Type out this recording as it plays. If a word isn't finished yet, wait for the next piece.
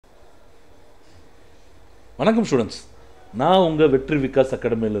வணக்கம் ஸ்டூடெண்ட்ஸ், நான் உங்கள் வெற்றி விகாஸ்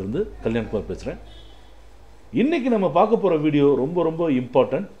அகாடமியிலிருந்து கல்யாண்குமார் பேசுகிறேன். இன்றைக்கி நம்ம பார்க்க போகிற வீடியோ ரொம்ப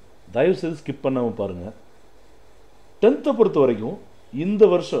இம்பார்ட்டன்ட். தயவுசெய்து ஸ்கிப் பண்ணாமல் பாருங்கள். 10th பொறுத்த வரைக்கும் இந்த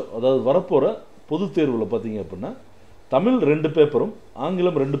வருஷம், அதாவது வரப்போகிற பொது தேர்வில் பார்த்தீங்க அப்படின்னா தமிழ் 2 பேப்பரும்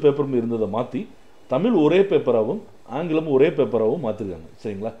ஆங்கிலம் 2 பேப்பரும் இருந்ததை மாற்றி தமிழ் ஒரே பேப்பராகவும் ஆங்கிலம் ஒரே பேப்பராகவும் மாற்றிருக்காங்க.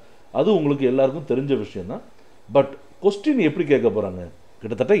 சரிங்களா? அது உங்களுக்கு எல்லாருக்கும் தெரிஞ்ச விஷயந்தான். பட் கொஸ்டின் எப்படி கேட்க போகிறாங்க?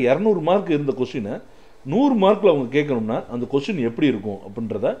 கிட்டத்தட்ட 200 மார்க் இருந்த கொஸ்டினை 100 மார்க்கில் அவங்க கேட்கணும்னா அந்த கொஸ்டின் எப்படி இருக்கும்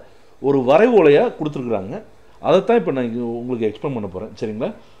அப்படின்றத ஒரு வரைவோலையாக கொடுத்துருக்குறாங்க. அதைத்தான் இப்போ நான் உங்களுக்கு எக்ஸ்பிளைன் பண்ண போகிறேன். சரிங்களா?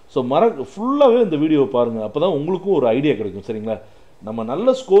 ஸோ ஃபுல்லாகவே இந்த வீடியோவை பாருங்கள். அப்போ தான் உங்களுக்கும் ஒரு ஐடியா கிடைக்கும். சரிங்களா? நம்ம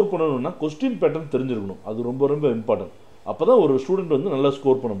நல்ல ஸ்கோர் பண்ணணும்னா கொஸ்டின் பேட்டர்ன் தெரிஞ்சிருக்கணும். அது ரொம்ப இம்பார்ட்டன்ட். அப்போ தான் ஒரு ஸ்டூடெண்ட் வந்து நல்லா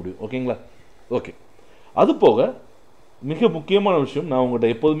ஸ்கோர் பண்ண முடியும். ஓகேங்களா? ஓகே. அது போக மிக முக்கியமான விஷயம், நான்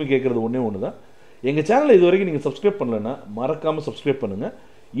உங்கள்கிட்ட எப்போதுமே கேட்குறது ஒன்று தான். எங்கள் சேனலை இது வரைக்கும் நீங்கள் சப்ஸ்கிரைப் பண்ணலைன்னா மறக்காமல் சப்ஸ்கிரைப் பண்ணுங்கள்.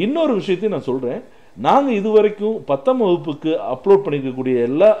 இன்னொரு விஷயத்தையும் நான் சொல்கிறேன். நாங்கள் இது வரைக்கும் 10ஆம் வகுப்புக்கு அப்லோட் பண்ணிக்கக்கூடிய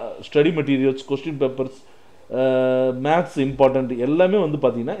எல்லா study materials, question papers, maths important எல்லாமே வந்து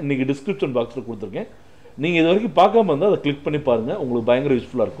பார்த்தீங்கன்னா இன்றைக்கி டிஸ்கிரிப்ஷன் பாக்ஸில் கொடுத்துருக்கேன். நீங்கள் இது வரைக்கும் பார்க்காம இருந்தால் அதை கிளிக் பண்ணி பாருங்கள். உங்களுக்கு பயங்கர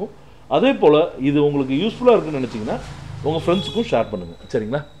யூஸ்ஃபுல்லாக இருக்கும். அதே போல் இது உங்களுக்கு யூஸ்ஃபுல்லாக இருக்குன்னு நினச்சிங்கன்னா உங்கள் ஃப்ரெண்ட்ஸுக்கும் ஷேர் பண்ணுங்கள்.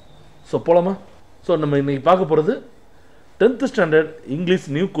 சரிங்களா? ஸோ போகலாமா? ஸோ நம்ம இன்றைக்கி பார்க்க போகிறது 10th standard English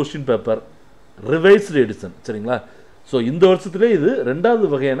new question paper revised edition. சரிங்களா? ஸோ இந்த வருஷத்துலேயே இது 2வது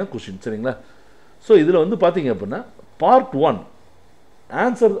வகையான கொஸ்டின். சரிங்களா? ஸோ இதில் வந்து பார்த்தீங்க அப்படின்னா பார்ட் 1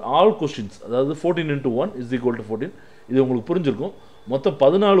 ஆன்சர் ஆல் கொஸ்டின்ஸ், அதாவது 14 × 1 = 14. இது உங்களுக்கு புரிஞ்சிருக்கும். மொத்தம்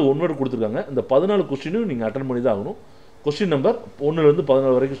 14 ஒன்வேர்டு கொடுத்துருக்காங்க. இந்த 14 கொஸ்டினும் நீங்கள் அட்டன் பண்ணி தான் ஆகணும். கொஸ்டின் நம்பர் 1லேருந்து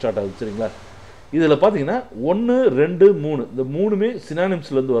 14 வரைக்கும் ஸ்டார்ட் ஆகுது. சரிங்களா? இதில் பார்த்தீங்கன்னா 1, 2, 3 இந்த 3மே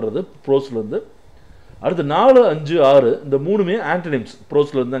சினானிம்ஸ்லேருந்து வர்றது, ப்ரோஸ்லேருந்து. அடுத்து 4, 5, 6 இந்த 3மே ஆன்டனிம்ஸ்,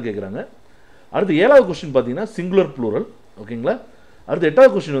 ப்ரோஸ்லேருந்து தான் கேட்குறாங்க. அடுத்து 7வது கொஸ்டின் பார்த்தீங்கன்னா சிங்குலர் ப்ளூரல். ஓகேங்களா? அடுத்து 8வது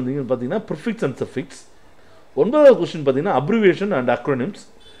கொஸ்டின் வந்தீங்கன்னு பார்த்தீங்கன்னா ப்ரிஃபிக்ஸ் அண்ட் சஃபிக்ஸ். 9வது கொஸ்டின் பார்த்தீங்கன்னா அப்ரிவியேஷன் அண்ட் அக்ரோனிம்ஸ்.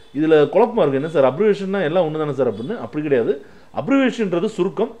 இதில் குழப்பமாக இருக்குது. என்ன சார் அப்ரிவியேஷன்னா எல்லாம் ஒன்று தானே சார் அப்படின்னு? அப்படி கிடையாது. அப்ரிவியேஷன்றது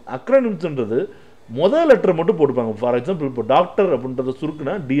சுருக்கம், அக்ரோனிம்ஸ்ன்றது முதல் லெட்டரை மட்டும் போட்டுப்பாங்க. ஃபார் எக்ஸாம்பிள் இப்போ டாக்டர் அப்படின்றத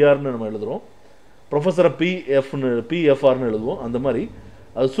சுருக்குனா டிஆர்னு நம்ம எழுதுகிறோம், ப்ரொஃபஸரை பிஎஃப்ஆர்னு எழுதுவோம். அந்த மாதிரி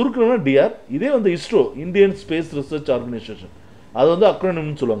அது சுருக்கணும்னா டிஆர். இதே வந்து ISRO, Indian space research organisation, அது வந்து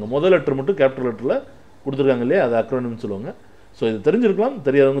அக்ரோனிம்னு சொல்லுவாங்க. முதல் லெட்டர் மட்டும் கேபிட்டல் லெட்டரில் கொடுத்துருக்காங்க இல்லையா, அது அக்ரோனிம்னு சொல்லுவாங்க. ஸோ இது தெரிஞ்சிருக்கலாம்,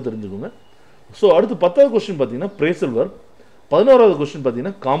 தெரியாதவங்க தெரிஞ்சுக்கோங்க. ஸோ அடுத்து 10வது கொஸ்டின் பார்த்தீங்கன்னா பிரேசல் வேர்ப். 11வது கொஸ்டின்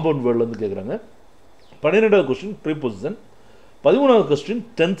பார்த்தீங்கன்னா காம்பவுண்ட் வேர்ட்லேருந்து கேட்குறாங்க. 12வது கொஸ்டின் ப்ரீபொசிஷன். 13வது கொஸ்டின்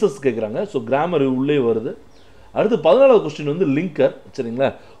டென்சஸ் கேட்குறாங்க. ஸோ கிராமர் உள்ளே வருது. அடுத்து 14வது கொஸ்டின் வந்து லிங்கர். சரிங்களா?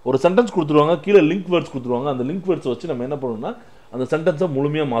 ஒரு சென்டென்ஸ் கொடுத்துருவாங்க, கீழே லிங்க் வேர்ட்ஸ் கொடுத்துருவாங்க. அந்த லிங்க் வேர்ட்ஸை வச்சு நம்ம என்ன பண்ணணும்னா அந்த சென்டென்ஸை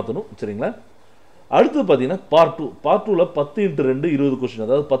முழுமையாக மாற்றணும். சரிங்களா? அடுத்து பார்த்தீங்கன்னா பார்ட் 2. பார்ட் 2ல் 10 × 2 20 கொஸ்டின்,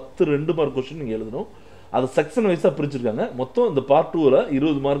 அதாவது 10 2 மார்க் கொஸ்டின் நீங்கள் எழுதணும். அதை செக்ஷன் வைஸாக பிரிச்சிருக்காங்க. மொத்தம் இந்த பார்ட் 2ல்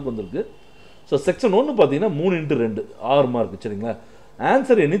 20 மார்க் வந்திருக்கு. ஸோ செக்ஷன் 1 பார்த்தீங்கன்னா 3 × 2 6 மார்க். சரிங்களா?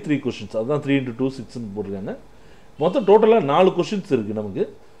 ஆன்சர் எனி 3 கொஸ்டின்ஸ், அதுதான் 3 × 2 6ன்னு போட்டிருக்காங்க. மொத்தம் டோட்டலாக 4 கொஸ்டின்ஸ் இருக்குது நமக்கு.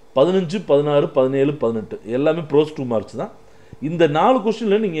 15 16 17 18 எல்லாமே ப்ரோஸ் 2 மார்க்ஸ் தான். இந்த 4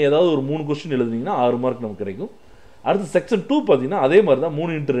 கொஸ்டினில் நீங்கள் ஏதாவது ஒரு 3 கொஸ்டின் எழுதுனீங்கன்னா 6 மார்க் நமக்கு கிடைக்கும். அடுத்து செக்ஷன் 2 பார்த்தீங்கன்னா அதே மாதிரி தான்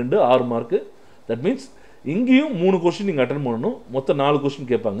 3 × 2 6 மார்க்கு. தட் மீன்ஸ் இங்கேயும் 3 கொஸ்டின் நீங்கள் அட்டன் பண்ணணும். மொத்தம் 4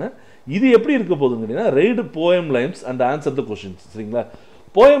 கொஸ்டின் கேட்பாங்க. இது எப்படி இருக்க போகுதுன்னு கேட்டிங்கன்னா read poem lines and answer the questions. சரிங்களா?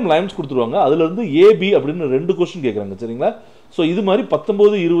 போயம் லைன்ஸ் கொடுத்துருவாங்க. அதுலேருந்து ஏபி அப்படின்னு 2 கொஸ்டின் கேட்குறாங்க. சரிங்களா? ஸோ இது மாதிரி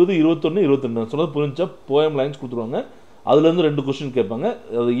 19 20 21 22 சொன்னது புரிஞ்சா போயம் லைன்ஸ் கொடுத்துருவாங்க. அதுலேருந்து 2 கொஸ்டின் கேட்பாங்க.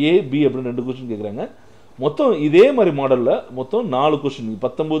 அது ஏபி அப்படின்னு 2 கொஸ்டின் கேட்குறாங்க. மொத்தம் இதே மாதிரி மாடலில் மொத்தம் 4 கொஸ்டின்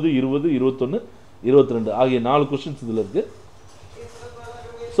 19 20 21 22 ஆகிய 4 கொஸ்டின்ஸ் இதில் இருக்குது.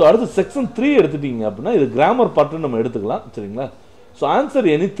 ஸோ அடுத்து செக்ஷன் 3 எடுத்துட்டீங்க அப்படின்னா இது கிராமர் பார்ட்டுன்னு நம்ம எடுத்துக்கலாம். சரிங்களா? ஸோ ஆன்சர்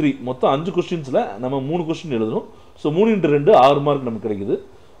எனி 3 மொத்தம் 5 கொஸ்டின்ஸில் நம்ம 3 கொஸ்டின் எழுதணும். ஸோ 3 × 2 6 மார்க் நமக்கு கிடைக்குது.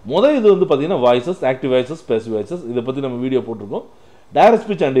 முதல் இது வந்து பார்த்தீங்கன்னா voices, active voices, passive voices. இதை பற்றி நம்ம வீடியோ போட்டிருக்கோம். Direct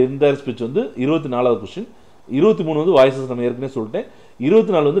speech and indirect speech வந்து 24வது கொஸ்டின். 23 வந்து வாய்ஸஸ், நம்ம ஏற்கனவே சொல்லிட்டேன்.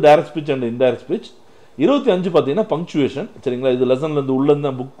 24 வந்து direct speech and indirect speech. 25 பார்த்தீங்கன்னா பங்க்சுவேஷன். சரிங்களா? இது லெசன்லேருந்து உள்ளேருந்து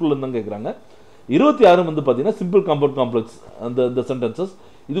தான், புக்குள்ளேருந்து தான் கேட்குறாங்க. 26 வந்து பார்த்தீங்கன்னா சிம்பிள் காம்பவுண்ட் காம்ப்ளெக்ஸ், அந்த சென்டென்சஸ்.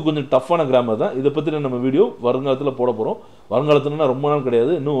 இது கொஞ்சம் டஃப்பான கிராமர் தான். இதை பற்றி நம்ம வீடியோ வருங்காலத்தில் போட போகிறோம். வருங்காலத்துலனா ரொம்ப நாள்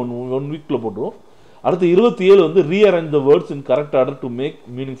கிடையாது, இன்னும் 1 வீக்கில் போட்டுருவோம். அடுத்து 27 வந்து rearrange the words in correct order to make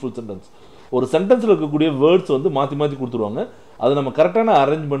meaningful sentence. ஒரு சென்டென்ஸில் இருக்கக்கூடிய வேர்ட்ஸ் வந்து மாற்றி கொடுத்துருவாங்க. அதை நம்ம கரெக்டான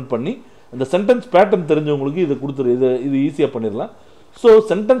அரேஞ்ச்மெண்ட் பண்ணி அந்த சென்டென்ஸ் பேட்டர்ன் தெரிஞ்சவங்களுக்கு இதை இது ஈஸியாக பண்ணிடலாம். ஸோ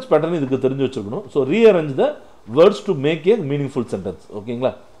சென்டென்ஸ் பேட்டர்ன் இதுக்கு தெரிஞ்சு வச்சுருக்கணும். So rearrange the words to make a meaningful sentence.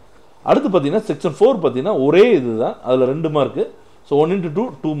 ஓகேங்களா? அடுத்து பார்த்தீங்கன்னா செக்ஷன் 4 பார்த்தீங்கன்னா ஒரே இது தான், அதில் 2 மார்க்கு. So 1 × 2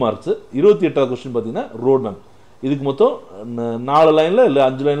 2 marks. 28வது கொஸ்டின் பார்த்தீங்கன்னா ரோட் மேப். இதுக்கு மொத்தம் 4 லைனில் இல்லை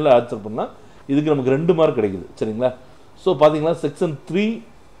 5 லைனில் ஆன்சர் பண்ணலாம். இதுக்கு நமக்கு 2 மார்க் கிடைக்குது. சரிங்களா? ஸோ பார்த்தீங்கன்னா செக்ஷன் 3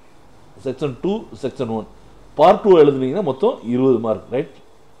 செக்ஷன் 2 செக்ஷன் 1 பார்ட் 2 எழுதுனீங்கன்னா மொத்தம் 20 மார்க், ரைட்?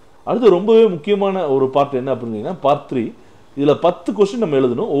 அடுத்து ரொம்பவே முக்கியமான ஒரு பார்ட் என்ன அப்படின்னா பார்ட் 3. இதில் 10 கொஸ்டின் நம்ம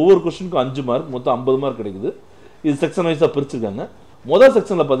எழுதணும். ஒவ்வொரு கொஸ்டினுக்கும் 5 மார்க், மொத்தம் 50 மார்க் கிடைக்குது. இது செக்ஷன் வைஸாக பிரிச்சிருக்காங்க. முதல்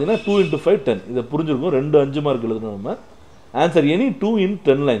செக்ஷனில் பார்த்தீங்கன்னா 2 × 5 10. இதை புரிஞ்சிருக்கும். 2 5 மார்க் எழுதணும் நம்ம. Answer any 2 in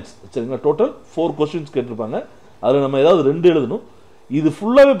 10 lines. சரிங்களா? டோட்டல் 4 கொஸ்டின்ஸ் கேட்டிருப்பாங்க. அதில் நம்ம ஏதாவது 2 எழுதணும். இது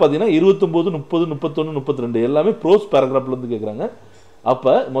ஃபுல்லாகவே பார்த்தீங்கன்னா 29 30 31 32 எல்லாமே ப்ரோஸ் பேராகிராஃப்லேருந்து கேட்குறாங்க.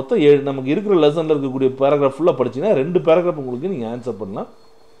 அப்போ மொத்தம் நமக்கு இருக்கிற லெசனில் இருக்கக்கூடிய பேராகிராஃப் ஃபுல்லாக படிச்சிங்கன்னா 2 பேராகிராஃப் உங்களுக்கு நீங்கள் ஆன்சர் பண்ணலாம்.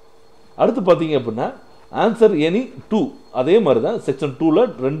 அடுத்து பார்த்தீங்க அப்படின்னா ஆன்சர் எனி 2 அதே மாதிரி தான் செக்ஷன் 2ல்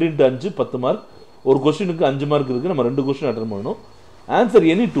 2 × 5 10 மார்க். ஒரு கொஸ்டினுக்கு 5 மார்க் இருக்குது. நம்ம 2 கொஸ்டின் அட்டன் பண்ணணும். ஆன்சர்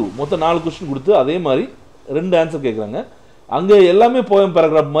எனி 2 மொத்தம் 4 கொஸ்டின் கொடுத்து அதே மாதிரி 2 ஆன்சர் கேட்குறாங்க. அங்கே எல்லாமே போயம்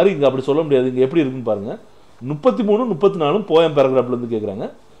பேராகிராஃப் மாதிரி இங்கே அப்படி சொல்ல முடியாது. இங்கே எப்படி இருக்குன்னு பாருங்கள். 33 34 போயம் பேராகிராஃப்லேருந்து கேட்குறாங்க.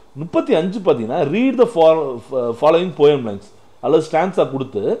 35 பார்த்தீங்கன்னா read the following poem lines அல்லது ஸ்டான்ஸாக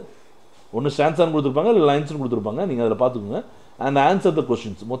கொடுத்து ஒன்று ஸ்டான்ஸான்னு கொடுத்துருப்பாங்க இல்லை லைன்ஸ்னு கொடுத்துருப்பாங்க. நீங்கள் அதில் பார்த்துக்கோங்க. அண்ட் ஆன்சர் த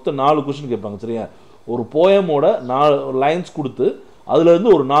கொஸ்டின்ஸ் மொத்தம் 4 கொஸ்டின் கேட்பாங்க. சரியா? ஒரு போயமோட 4 லைன்ஸ் கொடுத்து அதுலேருந்து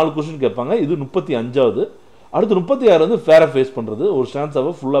ஒரு 4 கொஸ்டின் கேட்பாங்க. இது 35வது. அடுத்து 36 வந்து பேராஃபேஸ் பண்ணுறது, ஒரு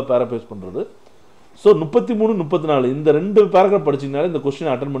ஸ்டான்ஸாவை ஃபுல்லாக பேராஃபேஸ் பண்ணுறது. ஸோ 33 34 இந்த 2 பேராகிராஃப் படிச்சிங்கனாலே இந்த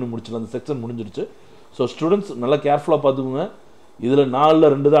கொஸ்டின் அட்டன் பண்ணி முடிச்சிடலாம். அந்த செக்ஷன் முடிஞ்சிருச்சு. ஸோ ஸ்டூடெண்ட்ஸ் நல்லா கேர்ஃபுல்லாக பார்த்துக்கோங்க. இதில் 4ல்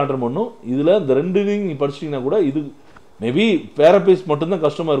 2 தான் அட்டன் பண்ணணும். இதில் இந்த 2 நீங்கள் படிச்சிட்டிங்கன்னா கூட இது மேபி பேராஃபேஸ் மட்டும்தான்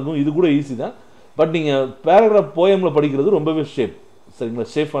கஷ்டமாக இருக்கும். இது கூட ஈஸி தான். பட் நீங்கள் பேராகிராஃப் போயமில் படிக்கிறது ரொம்பவே சரிங்களா?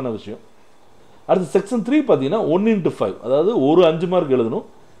 சேஃபான விஷயம். அடுத்து செக்ஷன் 3 பார்த்தீங்கன்னா 1 × 5 அதாவது ஒரு 5 மார்க் எழுதணும்.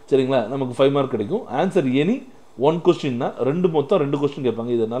 சரிங்களா? நமக்கு 5 மார்க் கிடைக்கும். ஆன்சர் எனி 1 கொஸ்டின்னா மொத்தம் 2 கொஸ்டின்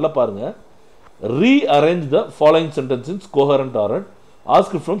கேட்பாங்க. இதை நல்லா பாருங்கள். Rearrange the following sentence in coherent order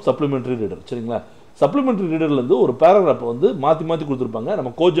ask from supplementary reader. சரிங்களா? சப்ளிமெண்ட்ரி ரீடர்லேருந்து ஒரு பேராகிராஃப் வந்து மாற்றி மாற்றி கொடுத்துருப்பாங்க. நம்ம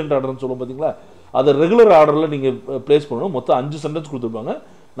கோஜென்ட் ஆர்டர்னு சொல்லுவோம் பார்த்தீங்களா? அதை ரெகுலர் ஆர்டரில் நீங்கள் ப்ளேஸ் பண்ணணும். மொத்தம் 5 சென்டென்ஸ் கொடுத்துருப்பாங்க.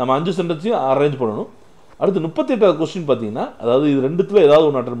 நம்ம 5 சென்டென்ஸையும் அரேஞ்ச் பண்ணணும். அடுத்து 38வது கொஸ்டின் பார்த்தீங்கன்னா அதாவது இது 2த்தில் ஏதாவது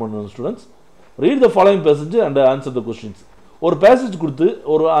ஒன்று அட்டன் பண்ணணும் students. Read the following passage and answer the questions. ஒரு பேசேஜ் கொடுத்து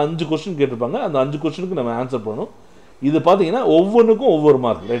ஒரு 5 கொஸ்டின் கேட்டிருப்பாங்க. அந்த 5 கொஸ்டினுக்கு நம்ம ஆன்சர் பண்ணணும். இது பார்த்தீங்கன்னா ஒவ்வொன்றுக்கும் ஒவ்வொரு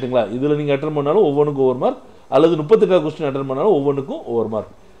மார்க், ரைட்டுங்களா? இதில் நீங்கள் அட்டன் பண்ணாலும் ஒவ்வொன்றுக்கும் ஒவ்வொரு மார்க், அல்லது 38வது கொஸ்டின் அட்டன் பண்ணாலும் ஒவ்வொன்றுக்கும் ஒவ்வொரு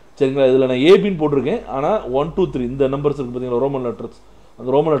மார்க். சரிங்களா? இதில் நான் ஏபின்னு போட்டிருக்கேன். ஆனால் 1 2 3 இந்த நம்பர்ஸ் இருக்குது பார்த்தீங்களா? ரோமன் லெட்டர்ஸ், அந்த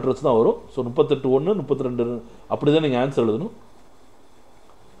ரோமன் லெட்டர்ஸ் தான் வரும். ஸோ 38 1 32 அப்படி தான் நீங்கள் ஆன்சர் எழுதணும்.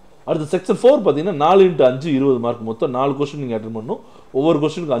 அடுத்து செக்ஷன் 4 பார்த்தீங்கன்னா 4 × 5 20 மார்க். மொத்தம் 4 கொஸ்டின் நீங்கள் அட்டன் பண்ணணும். ஒவ்வொரு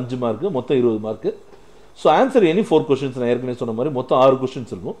கொஸ்டினுக்கு 5 மார்க்கு, மொத்தம் 20 mark. So answer any 4 questions. நான் ஏற்கனவே சொன்ன மாதிரி மொத்தம் 6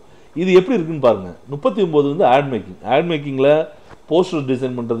 கொஸ்டின்ஸ் இருக்கும். இது எப்படி இருக்குன்னு பாருங்கள். 39 வந்து add making. Add மேக்கிங்கில் poster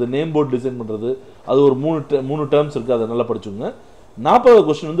design பண்ணுறது, நேம் போர்டு டிசைன் பண்ணுறது, அது ஒரு 3 டேர்ம்ஸ் இருக்குது. அதை நல்லா படிச்சுக்கோங்க. 40வது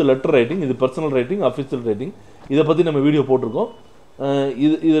கொஸ்டின் வந்து லெட்டர் ரைட்டிங். இது பர்சனல் ரைட்டிங், அஃபிஷியல் ரைட்டிங். இதை பற்றி நம்ம வீடியோ போட்டிருக்கோம்.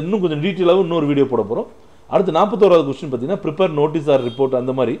 இது இன்னும் கொஞ்சம் டீட்டெயிலாகவும் இன்னொரு வீடியோ போட போகிறோம். அடுத்து 41வது கொஸ்டின் பார்த்தீங்கன்னா ப்ரிப்பேர் நோட்டீஸ் ஆர் ரிப்போர்ட்.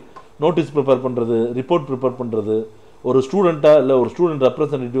 அந்த மாதிரி நோட்டீஸ் ப்ரிப்பேர் பண்ணுறது, ரிப்போர்ட் ப்ரிப்பேர் பண்ணுறது, ஒரு ஸ்டூடெண்ட்டாக இல்லை ஒரு ஸ்டூடெண்ட்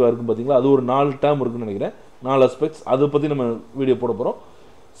ரெப்ரசன்டேட்டிவாக இருக்கும் பார்த்தீங்களா? அது ஒரு 4 டேர்ம் இருக்குன்னு நினைக்கிறேன், 4 அஸ்பெக்ட்ஸ். அதை பற்றி நம்ம வீடியோ போட போகிறோம்.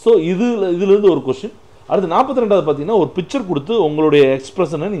 ஸோ இதுலேருந்து ஒரு கொஸ்டின். அடுத்து 42வது பார்த்தீங்கன்னா ஒரு பிக்சர் கொடுத்து உங்களுடைய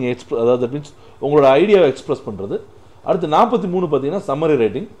எக்ஸ்பிரஷனை நீங்கள் அதாவது மீன்ஸ் உங்களோட ஐடியாவை எக்ஸ்பிரஸ் பண்ணுறது. அடுத்து 43 பார்த்தீங்கன்னா சம்மரி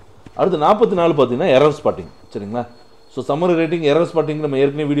ரைட்டிங். அடுத்து 44 பார்த்தீங்கன்னா எரர் ஸ்பாட்டிங். சரிங்களா? So summary writing, error spotting நம்ம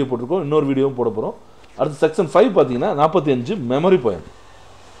ஏற்கனவே வீடியோ போட்டிருக்கோம், இன்னொரு வீடியோவும் போட போகிறோம். அடுத்து செக்ஷன் 5 பார்த்தீங்கன்னா 45 மெமரி போயம்.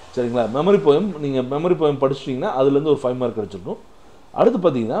 சரிங்களா? மெமரி போயம் நீங்கள் மெமரி போயம் படிச்சிட்டிங்கன்னா அதுலேருந்து ஒரு 5 மார்க் கிடச்சிருக்கும். அடுத்து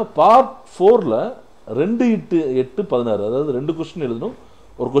பார்த்தீங்கன்னா பார்ட் 4ல் 2 × 8 16 அதாவது 2 கொஸ்டின் எழுதணும்.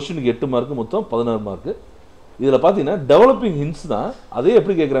 ஒரு கொஸ்டினுக்கு 8 மார்க்கு, மொத்தம் 16 மார்க்கு. இதில் பார்த்தீங்கன்னா டெவலப்பிங் ஹிண்ட்ஸ் தான். அதே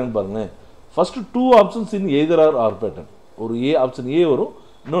எப்படி கேட்குறாங்கன்னு பாருங்களேன். ஃபஸ்ட்டு 2 ஆப்ஷன்ஸ் இன் எய்தர் ஆர் ஆர் பேட்டர்ன். ஒரு ஆப்ஷன் ஏ வரும்,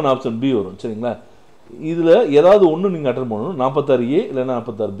 இன்னொன்று ஆப்ஷன் பி வரும். சரிங்களா? இதில் ஏதாவது ஒன்று நீங்கள் அட்டன் பண்ணணும். 46A இல்லைன்னா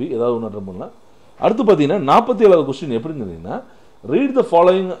 46B ஏதாவது ஒன்று அட்டன் பண்ணலாம். அடுத்து பார்த்தீங்கன்னா 47வது கொஸ்டின் எப்படின்னு கேட்டிங்கன்னா read the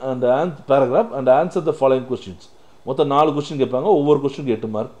following and paragraph and answer the following questions. மொத்தம் 4 கொஸ்டின் கேட்பாங்க. ஒவ்வொரு கொஸ்டினுக்கு 8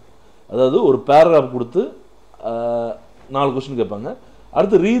 மார்க். அதாவது ஒரு பேராகிராஃப் கொடுத்து 4 கொஸ்டின் கேட்பாங்க.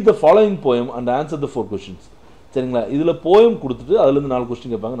 அடுத்து read the following poem and answer the 4 questions. சரிங்களா? இதில் போயம் கொடுத்துட்டு அதுலேருந்து 4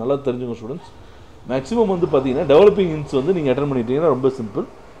 கொஸ்டின் கேட்பாங்க. நல்லா தெரிஞ்சுங்க ஸ்டூடெண்ட்ஸ். மேக்ஸிமம் வந்து பார்த்தீங்கன்னா டெவலப்பிங் ஹிண்ட்ஸ் வந்து நீங்கள் அட்டன் பண்ணிட்டீங்கன்னா ரொம்ப சிம்பிள்.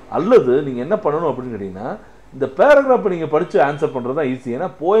 அல்லது நீங்கள் என்ன பண்ணணும் அப்படின்னு கேட்டிங்கன்னா இந்த பேராகிராஃபை நீங்கள் படித்து ஆன்சர் பண்ணுறது தான் ஈஸி. ஏன்னா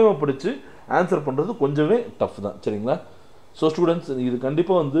போயமை படித்து ஆன்சர் பண்ணுறது கொஞ்சமே டஃப் தான். சரிங்களா? ஸோ ஸ்டூடெண்ட்ஸ் இது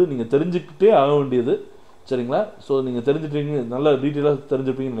கண்டிப்பாக வந்து நீங்கள் தெரிஞ்சுக்கிட்டே ஆக வேண்டியது. சரிங்களா? ஸோ நீங்கள் தெரிஞ்சுட்டீங்க, நல்லா டீட்டெயிலாக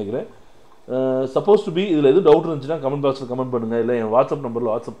தெரிஞ்சுப்பீங்கன்னு நினைக்கிறேன். சப்போஸ் டு பி இதில் எதுவும் டவுட் இருந்துச்சுன்னா கமெண்ட் பாக்ஸில் கமெண்ட் பண்ணுங்கள், இல்லை என் வாட்ஸ்அப்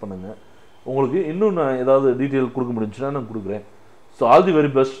நம்பரில் வாட்ஸ்அப் பண்ணுங்கள். உங்களுக்கு இன்னும் நான் ஏதாவது டீட்டெயில் கொடுக்க முடிஞ்சுன்னா நான் கொடுக்குறேன். So all the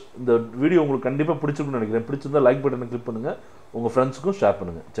very best. இந்த வீடியோ உங்களுக்கு கண்டிப்பாக பிடிச்சிருக்குன்னு நினைக்கிறேன். பிடிச்சிருந்தால் லைக் பட்டனை கிளிக் பண்ணுங்கள், உங்கள் ஃப்ரெண்ட்ஸுக்கும் ஷேர்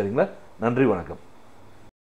பண்ணுங்கள். சரிங்களா? நன்றி, வணக்கம்.